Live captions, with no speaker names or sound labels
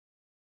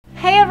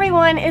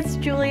everyone, it's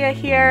Julia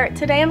here.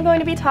 Today I'm going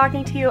to be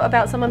talking to you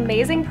about some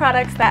amazing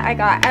products that I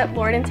got at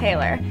Lord &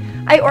 Taylor.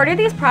 I ordered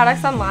these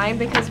products online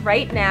because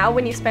right now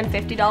when you spend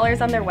 $50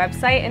 on their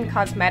website in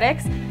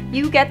cosmetics,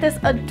 you get this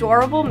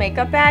adorable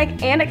makeup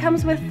bag and it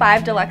comes with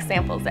 5 deluxe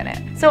samples in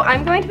it. So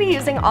I'm going to be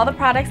using all the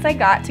products I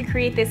got to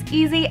create this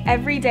easy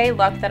everyday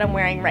look that I'm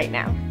wearing right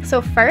now.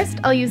 So first,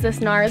 I'll use this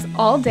NARS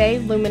All Day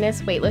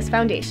Luminous Weightless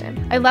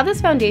Foundation. I love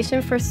this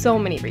foundation for so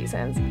many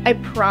reasons. I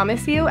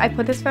promise you, I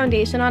put this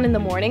foundation on in the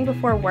morning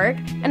before work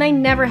and I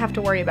never have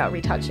to worry about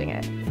retouching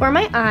it. For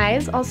my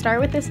eyes, I'll start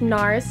with this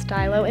NARS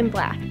Stylo in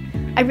black.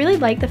 I really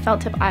like the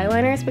felt tip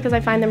eyeliners because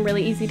I find them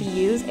really easy to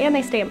use and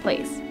they stay in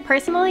place.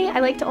 Personally, I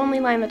like to only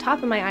line the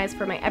top of my eyes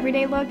for my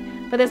everyday look,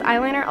 but this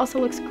eyeliner also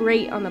looks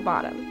great on the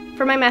bottom.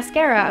 For my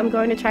mascara, I'm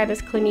going to try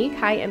this Clinique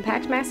High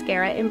Impact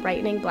Mascara in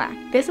Brightening Black.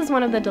 This is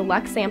one of the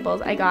deluxe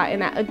samples I got in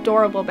that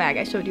adorable bag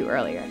I showed you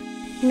earlier.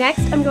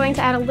 Next, I'm going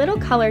to add a little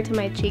color to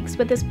my cheeks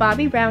with this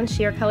Bobbi Brown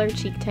Sheer Color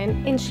Cheek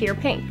Tint in Sheer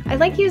Pink. I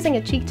like using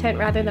a cheek tint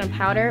rather than a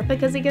powder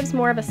because it gives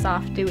more of a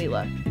soft, dewy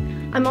look.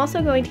 I'm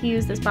also going to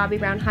use this Bobbi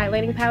Brown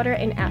highlighting powder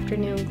in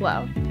Afternoon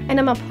Glow, and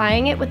I'm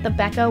applying it with the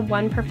Becca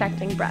One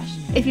Perfecting Brush.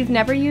 If you've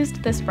never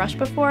used this brush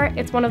before,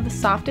 it's one of the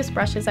softest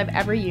brushes I've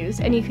ever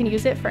used, and you can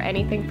use it for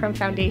anything from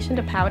foundation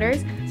to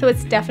powders, so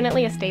it's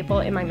definitely a staple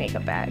in my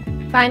makeup bag.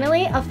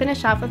 Finally, I'll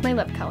finish off with my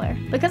lip color.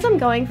 Because I'm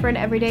going for an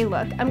everyday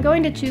look, I'm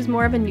going to choose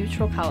more of a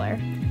neutral color.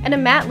 And a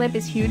matte lip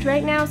is huge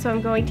right now, so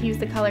I'm going to use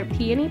the color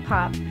Peony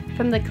Pop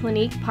from the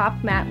Clinique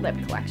Pop Matte Lip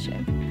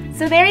Collection.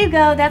 So there you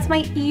go, that's my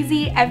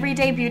easy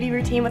everyday beauty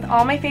routine with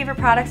all my favorite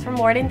products from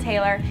Lord &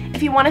 Taylor.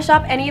 If you want to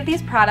shop any of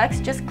these products,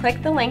 just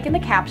click the link in the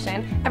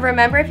caption. And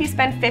remember, if you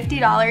spend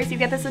 $50, you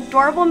get this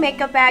adorable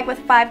makeup bag with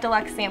 5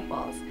 deluxe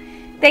samples.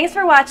 Thanks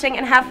for watching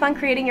and have fun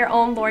creating your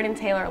own Lord &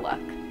 Taylor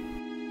look.